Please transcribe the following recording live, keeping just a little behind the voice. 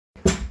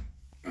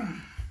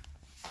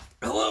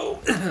Hello.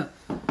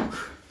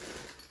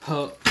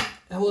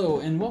 Hello,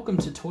 and welcome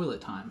to Toilet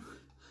Time.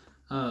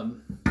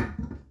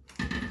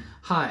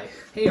 Hi.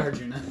 Hey,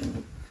 Arjuna.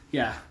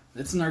 Yeah,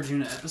 it's an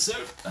Arjuna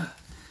episode.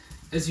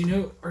 As you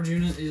know,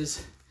 Arjuna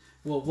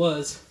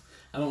was,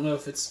 I don't know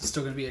if it's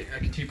still going to be a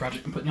continued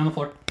project. I'm putting you on the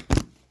floor.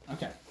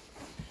 Okay.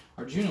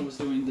 Arjuna was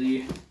doing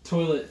the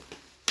toilet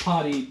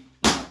potty.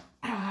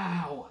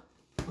 Ow!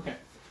 Okay,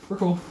 we're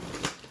cool.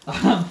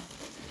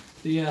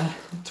 The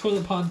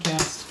toilet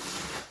podcast,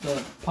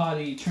 the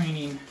potty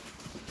training.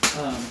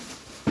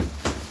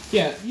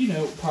 Yeah, you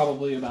know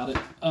probably about it.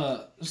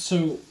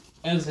 So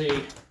as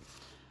a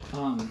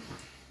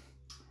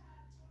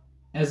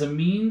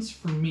means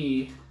for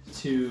me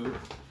to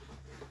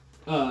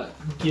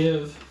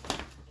give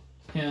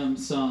him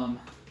some,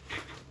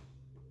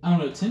 I don't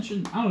know,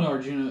 attention. I don't know,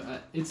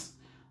 Arjuna.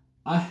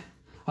 I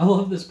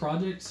love this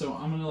project, so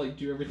I'm gonna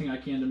do everything I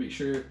can to make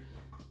sure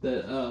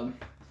that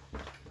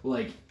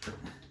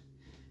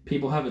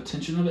people have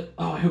attention of it.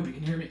 Oh, I hope you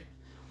can hear me.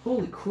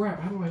 Holy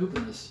crap! How do I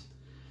open this?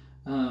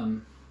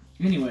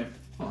 Anyway,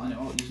 I know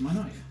I'll use my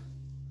knife.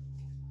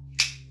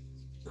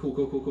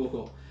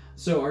 Cool.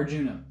 So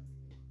Arjuna,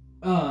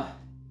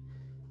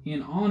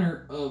 in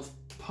honor of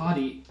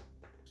potty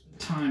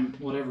time,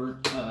 whatever,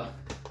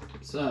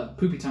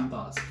 poopy time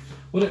thoughts.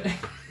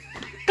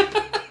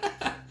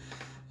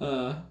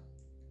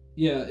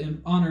 Yeah,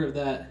 in honor of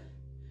that,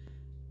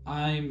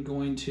 I'm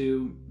going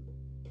to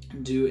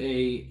do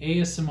a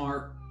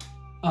ASMR,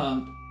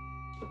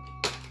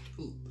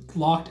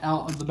 locked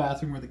out of the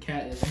bathroom where the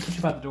cat is. I'll put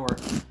you by the door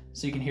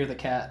so you can hear the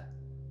cat.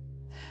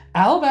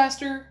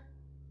 Alabaster!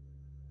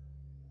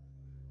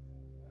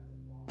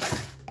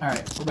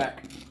 Alright, we're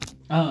back.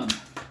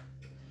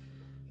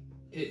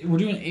 We're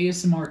doing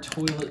ASMR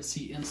toilet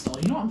seat install.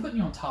 You know what? I'm putting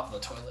you on top of the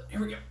toilet.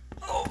 Here we go.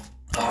 Oh,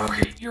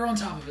 okay. You're on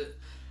top of it.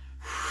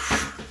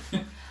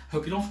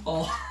 Hope you don't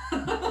fall.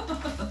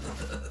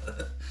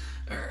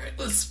 Alright,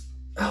 let's...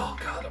 Oh,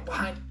 God, I'm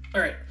behind.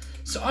 Alright,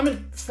 so I'm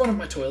in front of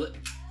my toilet.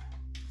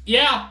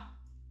 Yeah!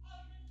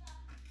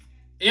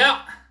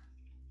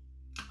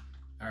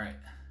 Alright.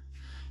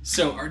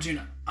 So,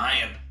 Arjuna, I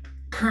am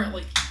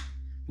currently...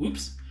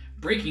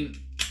 breaking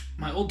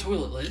my old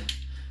toilet lid.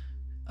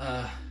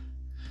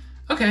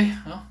 Okay,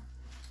 well,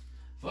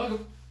 fuck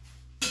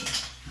it.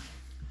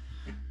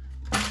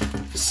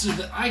 So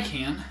that I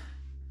can...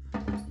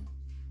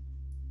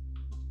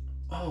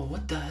 Oh,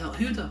 what the hell?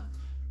 Who the...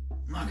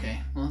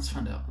 Okay, well, let's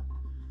find out.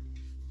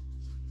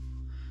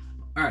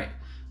 Alright,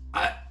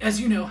 as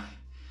you know,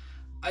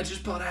 I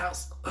just bought a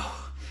house.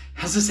 Oh,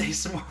 how's this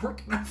ASMR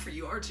working out for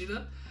you,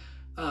 Arjuna?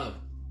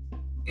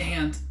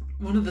 And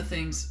one of the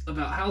things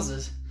about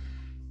houses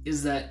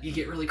is that you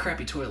get really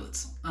crappy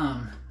toilets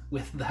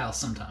with the house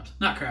sometimes.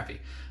 Not crappy.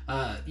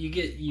 You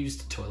get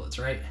used toilets,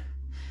 right?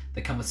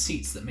 That come with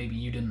seats that maybe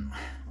you didn't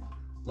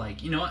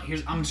like. You know what?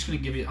 I'm going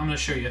to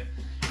show you.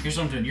 Here's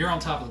what I'm doing. You're on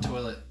top of the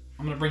toilet.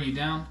 I'm going to bring you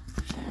down.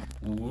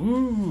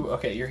 Ooh.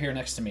 Okay, you're here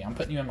next to me. I'm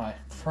putting you in my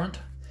front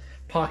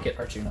pocket,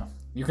 Arjuna.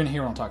 You're going to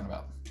hear what I'm talking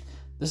about.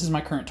 This is my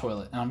current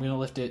toilet, and I'm going to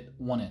lift it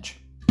 1 inch.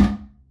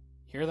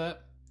 Hear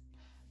that?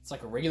 It's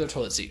like a regular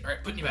toilet seat. All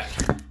right, putting you back.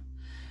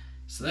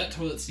 So that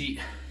toilet seat,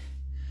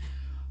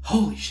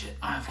 holy shit,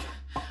 I'm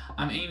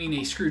aiming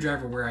a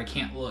screwdriver where I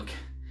can't look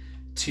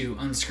to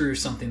unscrew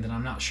something that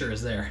I'm not sure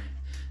is there.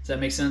 Does that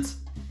make sense?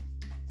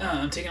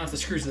 I'm taking off the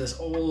screws of this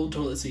old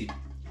toilet seat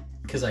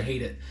because I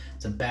hate it.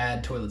 It's a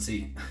bad toilet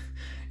seat.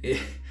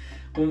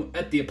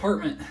 At the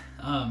apartment,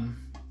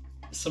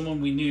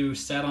 someone we knew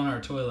sat on our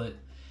toilet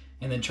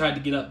and then tried to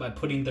get up by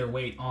putting their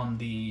weight on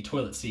the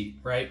toilet seat,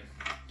 right?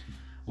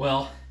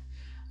 Well,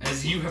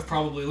 as you have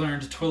probably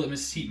learned, toilet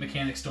seat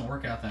mechanics don't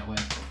work out that way.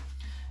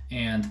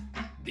 And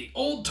the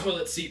old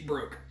toilet seat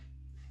broke.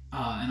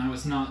 And I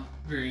was not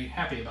very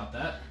happy about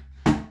that.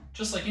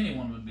 Just like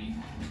anyone would be.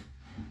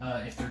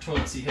 If their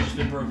toilet seat had just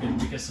been broken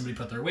because somebody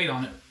put their weight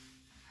on it.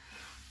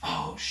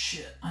 Oh,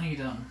 shit. I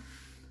need,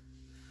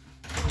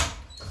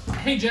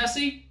 Hey,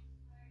 Jesse!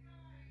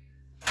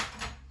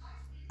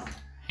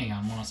 Hang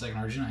on 1 second,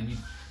 Arjuna. I need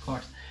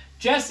Clark's.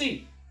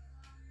 Jesse!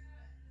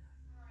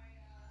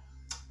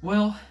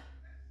 Well...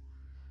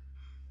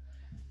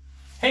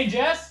 Hey,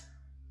 Jess?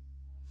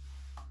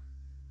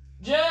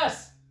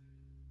 Jess!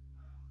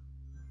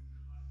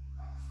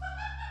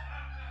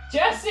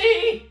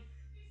 Jesse!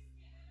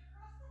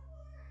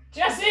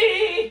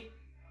 Jesse!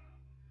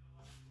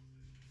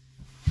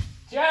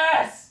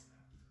 Jess!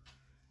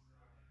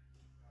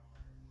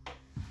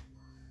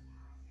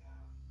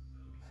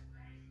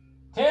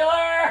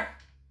 Taylor!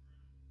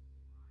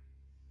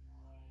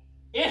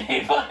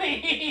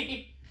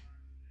 Anybody?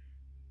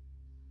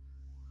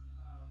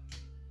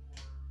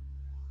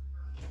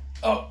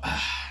 Oh,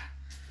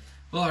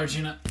 well,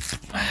 Arjuna,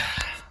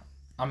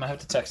 I'm gonna have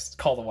to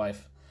call the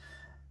wife.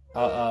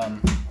 I'll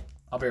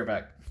be right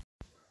back.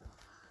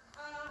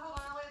 Hold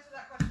on, I'll answer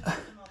that question in a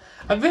moment.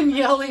 I've been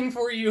yelling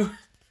for you.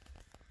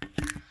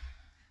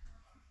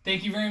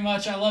 Thank you very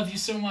much. I love you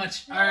so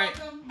much. You're all right,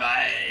 welcome.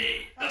 bye.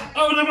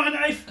 Oh, no, my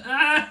knife.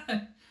 Ah.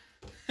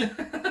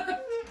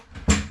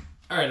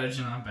 All right,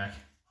 Arjuna, I'm back.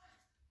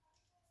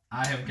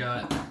 I have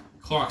got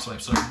Clorox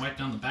wipes so I can wipe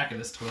down the back of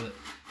this toilet.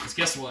 Because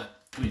guess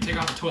what? When you take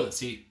off the toilet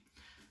seat,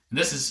 and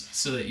this is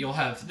so that you'll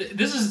have...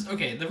 This is...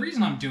 Okay, the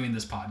reason I'm doing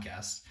this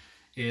podcast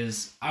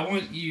is I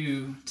want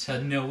you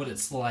to know what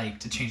it's like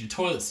to change a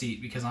toilet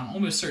seat, because I'm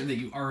almost certain that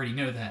you already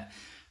know that.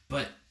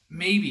 But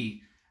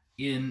maybe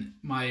in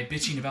my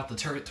bitching about the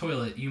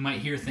toilet, you might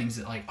hear things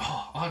that like,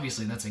 oh,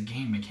 obviously that's a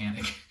game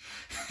mechanic.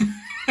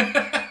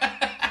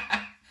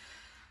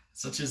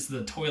 Such as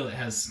the toilet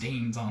has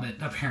stains on it,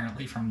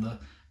 apparently, from the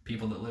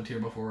people that lived here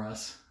before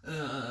us.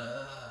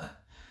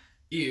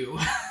 Ew.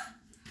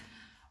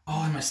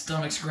 Oh, and my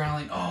stomach's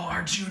growling. Oh,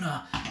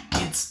 Arjuna,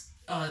 it's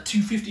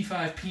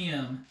 2:55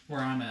 p.m.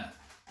 where I'm at,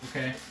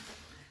 okay?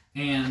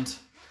 And,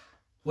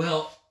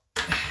 well,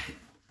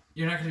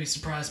 you're not going to be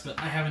surprised, but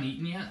I haven't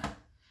eaten yet.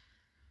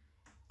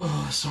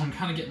 Oh, so I'm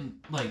kind of getting,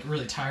 like,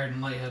 really tired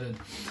and lightheaded.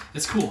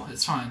 It's cool.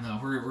 It's fine, though.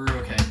 We're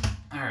okay.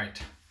 All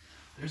right.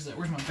 There's that.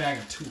 Where's my bag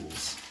of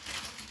tools?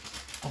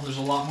 Oh, there's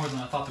a lot more than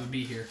I thought there would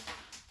be here.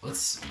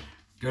 Let's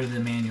go to the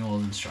manual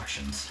of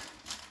instructions.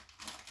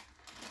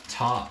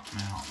 Top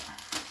mount.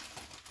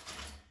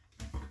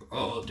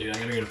 Oh, dude, I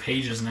gotta go to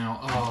pages now.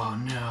 Oh,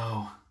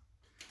 no.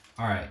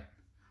 All right.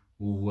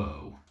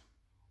 Whoa.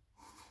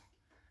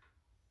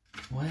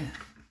 What?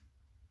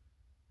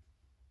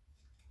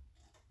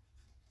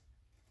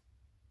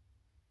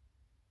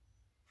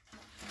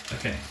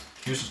 Okay,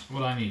 here's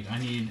what I need. I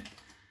need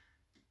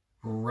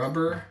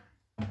rubber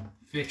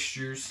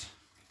fixtures.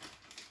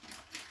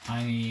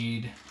 I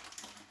need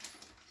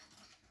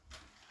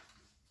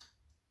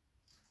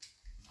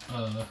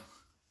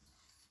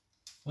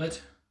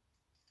what?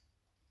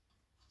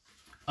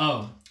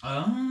 Oh,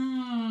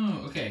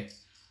 okay.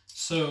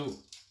 So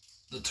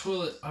the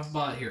toilet I've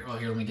bought here. Oh,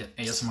 here, let me get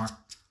ASMR.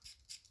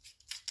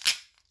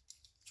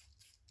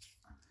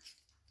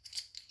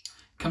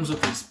 Comes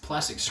with these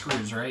plastic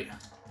screws, right?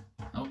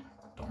 Oh,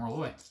 don't roll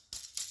away.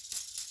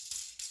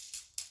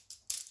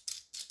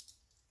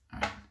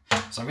 Alright,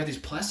 so I've got these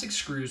plastic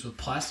screws with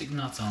plastic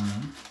nuts on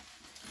them.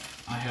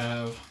 I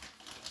have,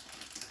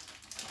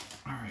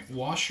 alright,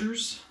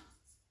 washers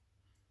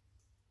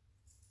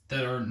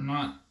that are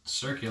not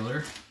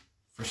circular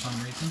for some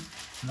reason.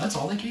 And that's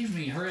all they gave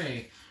me,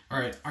 hooray.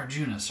 Alright,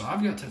 Arjuna, so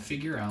I've got to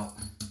figure out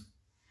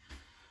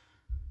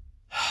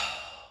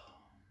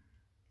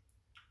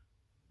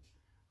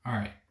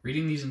alright,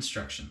 reading these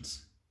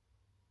instructions.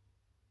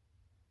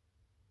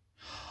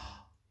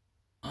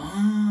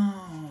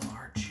 Oh,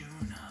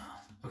 Arjuna.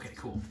 Okay,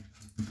 cool.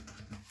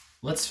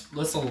 Let's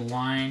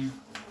align.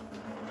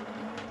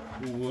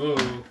 Whoa.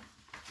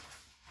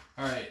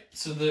 Alright,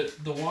 so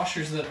the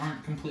washers that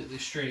aren't completely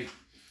straight.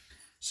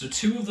 So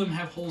 2 of them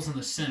have holes in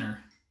the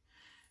center.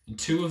 And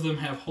 2 of them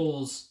have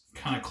holes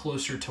kind of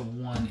closer to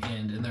one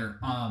end. And they're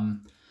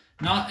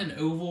not an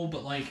oval,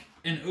 but like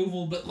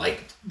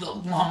the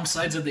long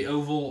sides of the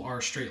oval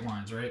are straight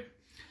lines, right?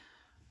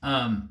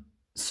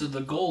 So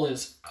the goal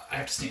is I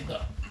have to stand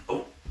up.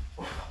 Oh.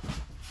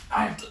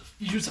 I have to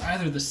use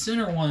either the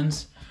center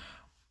ones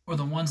or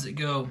the ones that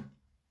go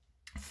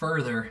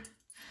further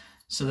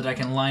so that I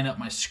can line up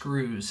my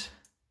screws,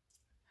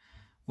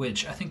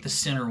 which I think the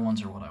center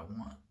ones are what I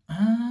want.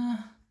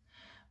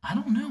 I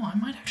don't know. I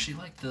might actually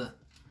like the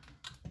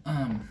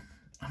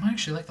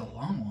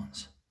long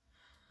ones.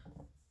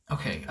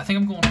 Okay, I think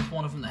I'm going with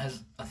one of them that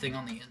has a thing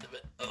on the end of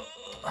it.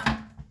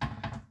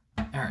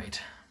 All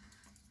right,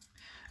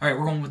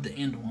 we're going with the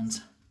end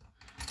ones.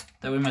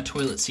 That way my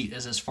toilet seat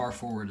is as far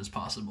forward as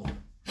possible.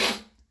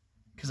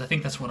 Because I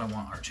think that's what I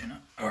want,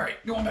 Arjuna. All right,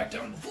 going back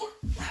down to the floor.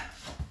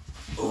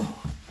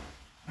 Oh.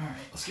 All right,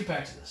 let's get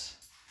back to this.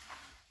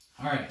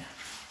 All right,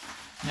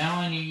 now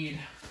I need,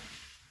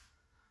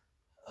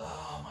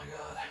 oh my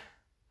God,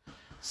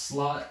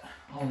 slot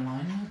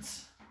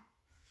alignments.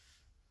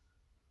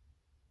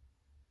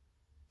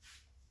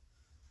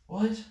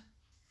 What?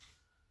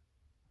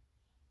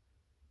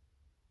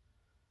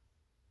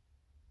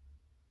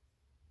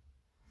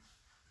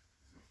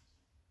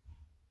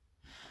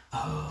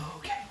 Oh,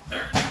 okay. All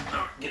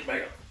right, get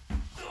back up.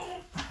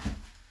 Oh.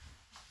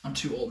 I'm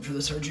too old for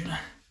this, Arjuna.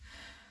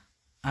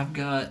 I've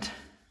got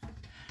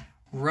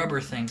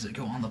rubber things that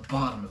go on the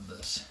bottom of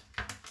this.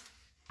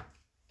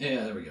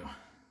 Yeah, there we go.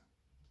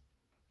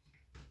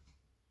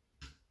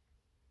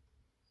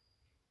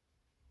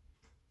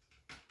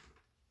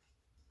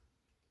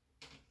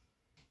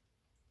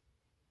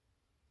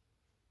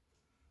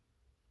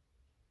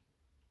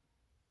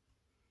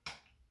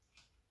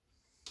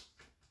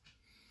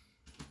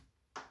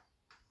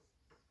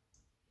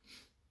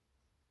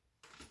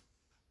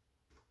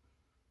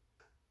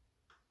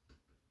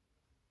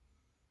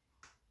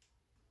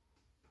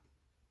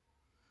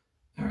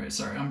 Alright,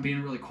 sorry, I'm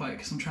being really quiet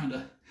because I'm trying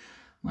to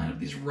line up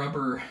these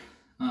rubber,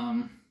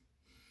 well,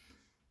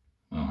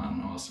 I don't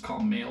know what else to call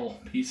them, male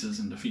pieces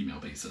into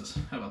female pieces.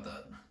 How about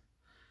that?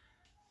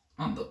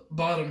 On the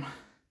bottom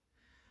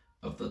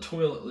of the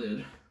toilet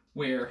lid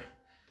where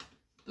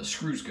the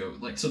screws go,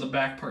 like, so the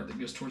back part that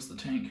goes towards the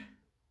tank.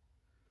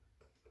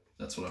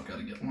 That's what I've got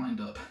to get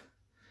lined up.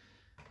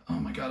 Oh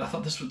my God, I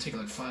thought this would take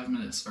like 5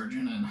 minutes,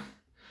 Arjuna.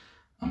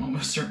 I'm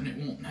almost certain it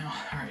won't now.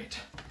 All right.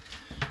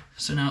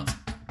 So now it's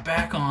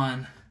back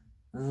on,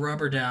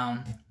 rubber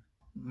down.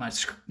 My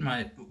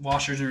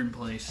washers are in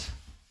place.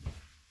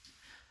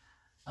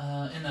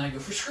 And then I go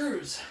for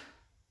screws.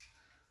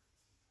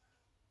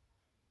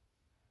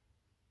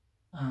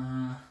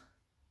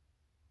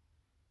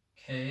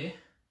 Okay.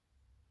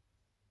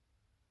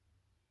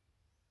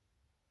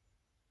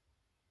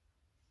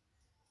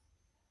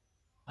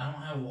 I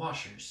don't have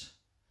washers.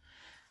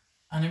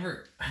 I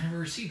never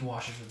received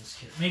washers with this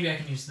kit. Maybe I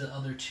can use the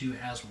other two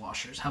as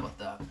washers. How about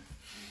that?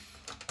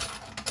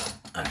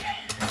 Okay.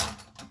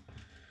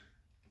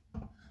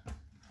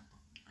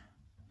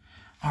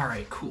 All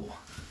right, cool.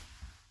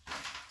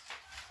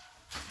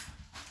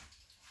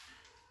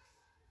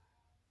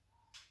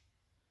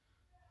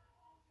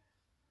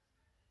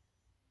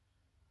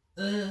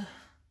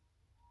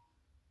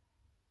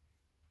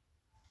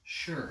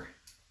 Sure.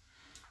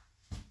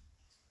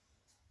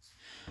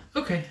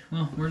 Okay,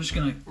 well, we're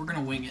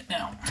gonna wing it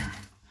now.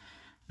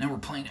 Now we're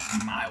playing it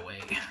my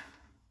way.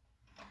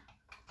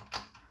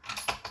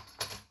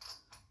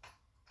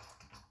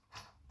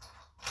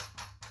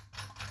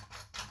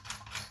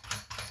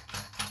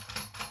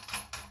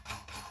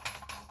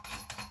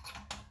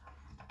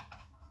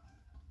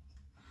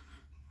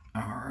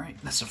 All right,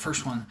 that's the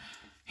first one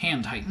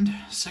hand tightened.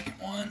 Second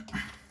one,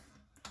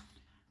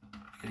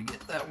 gotta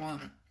get that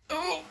one.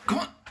 Oh, come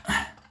on.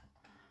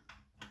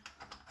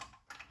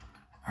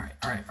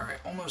 All right,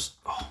 almost.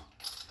 Oh.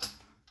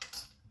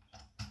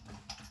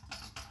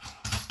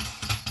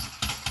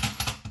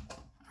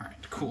 All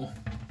right, cool.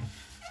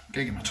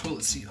 Gotta get my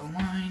toilet seat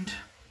aligned.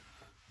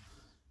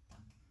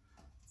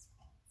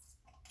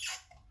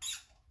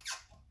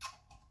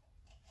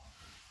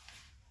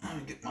 Let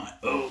me get my,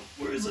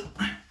 where is it?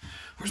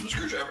 Where's my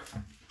screwdriver?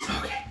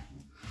 Okay.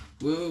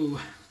 Whoa.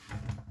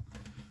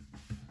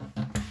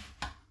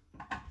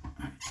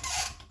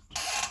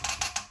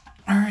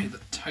 All right, the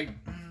tightened.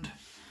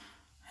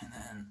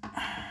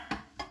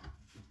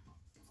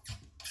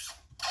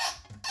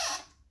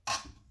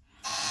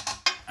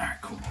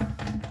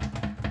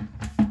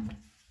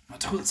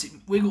 Toilet seat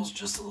wiggles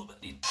just a little bit.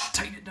 Need to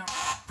tighten it down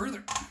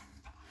further. All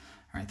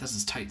right, that's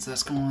as tight as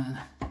that's going.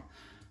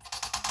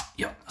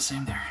 Yep,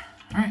 same there.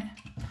 All right.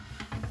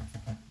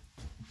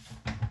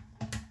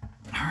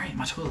 All right,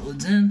 my toilet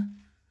lid's in.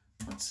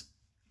 Let's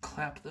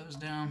clap those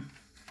down.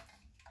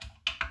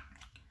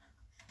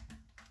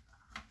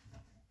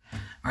 All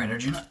right,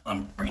 Arjuna,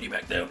 I'm bringing you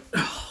back down.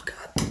 Oh,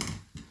 God.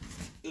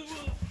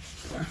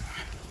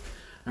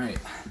 All right,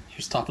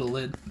 here's the top of the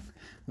lid.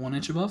 1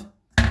 inch above.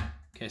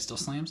 Okay, still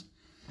slams.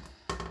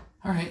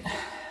 All right,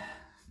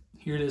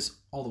 here it is,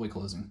 all the way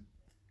closing.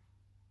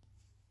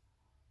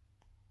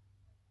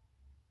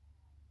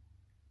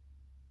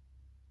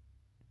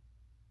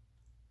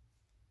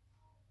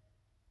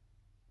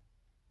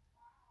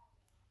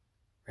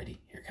 Ready?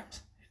 Here it comes.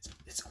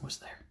 It's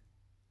almost there.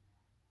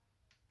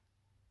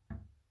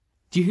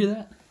 Do you hear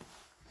that?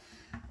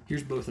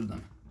 Here's both of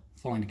them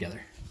falling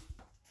together.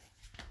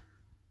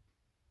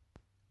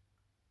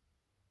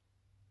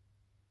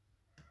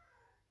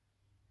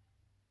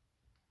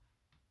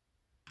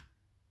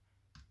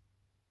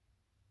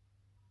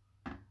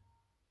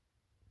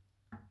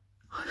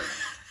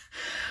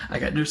 I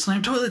got no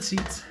slam toilet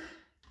seats.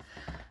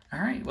 All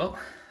right, well,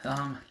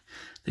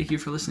 thank you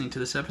for listening to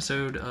this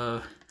episode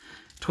of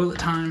Toilet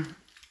Time.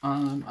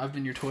 I've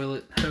been your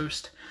toilet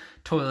host,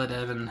 Toilet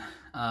Evan.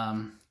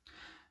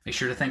 Make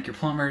sure to thank your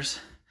plumbers,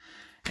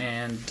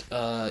 and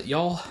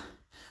y'all,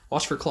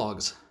 watch for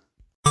clogs.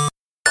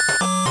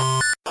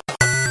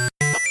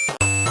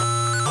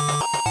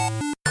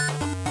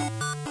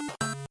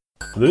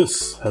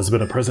 This has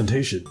been a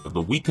presentation of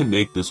the We Can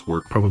Make This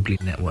Work Probably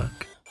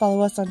Network.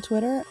 Follow us on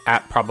Twitter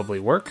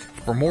 @ProbablyWork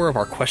for more of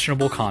our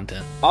questionable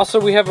content. Also,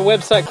 we have a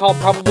website called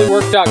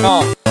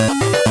probablywork.com.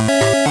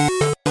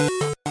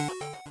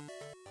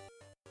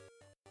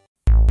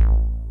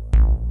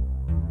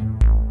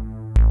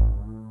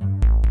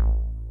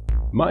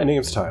 My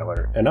name's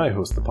Tyler, and I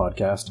host the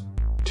podcast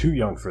Too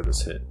Young for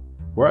This Hit,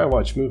 where I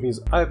watch movies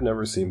I've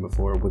never seen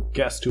before with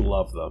guests who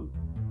love them.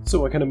 So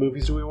what kind of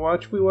movies do we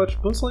watch? We watch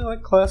mostly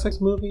like classics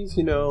movies,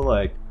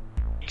 like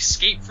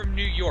Escape from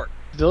New York,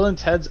 Bill and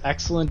Ted's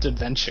Excellent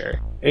Adventure,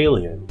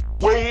 Alien,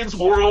 Wayne's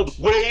World,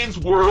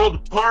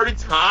 party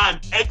time,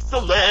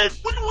 excellent,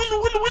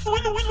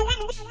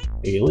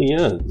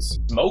 Aliens,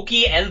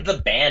 Smokey and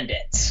the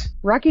Bandit,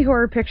 Rocky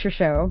Horror Picture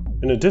Show.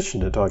 In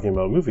addition to talking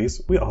about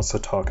movies, we also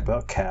talk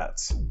about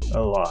cats.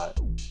 A lot.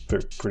 For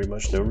pretty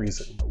much no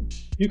reason.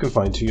 You can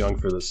find Too Young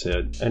for This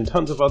Hit and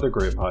tons of other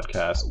great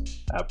podcasts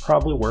at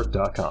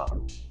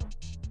probablywork.com.